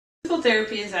Physical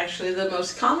therapy is actually the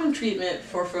most common treatment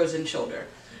for frozen shoulder.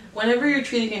 Whenever you're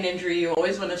treating an injury, you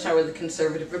always want to start with a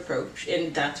conservative approach,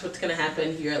 and that's what's going to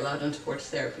happen here at Loudon Sports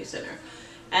Therapy Center.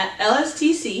 At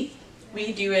LSTC,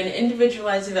 we do an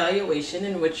individualized evaluation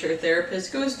in which your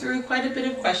therapist goes through quite a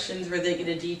bit of questions where they get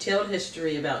a detailed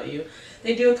history about you.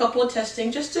 They do a couple of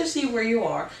testing just to see where you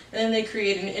are, and then they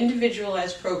create an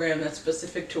individualized program that's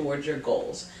specific towards your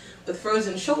goals. With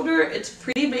frozen shoulder, it's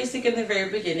pretty basic in the very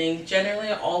beginning.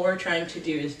 Generally, all we're trying to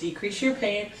do is decrease your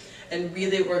pain and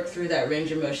really work through that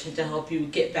range of motion to help you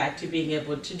get back to being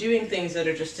able to doing things that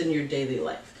are just in your daily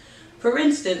life. For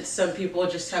instance, some people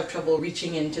just have trouble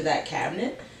reaching into that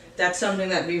cabinet. That's something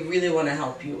that we really want to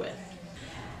help you with.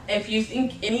 If you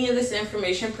think any of this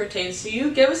information pertains to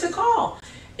you, give us a call.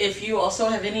 If you also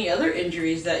have any other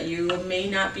injuries that you may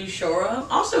not be sure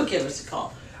of, also give us a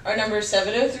call. Our number is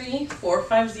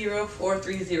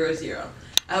 703-450-4300.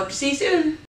 I hope to see you soon.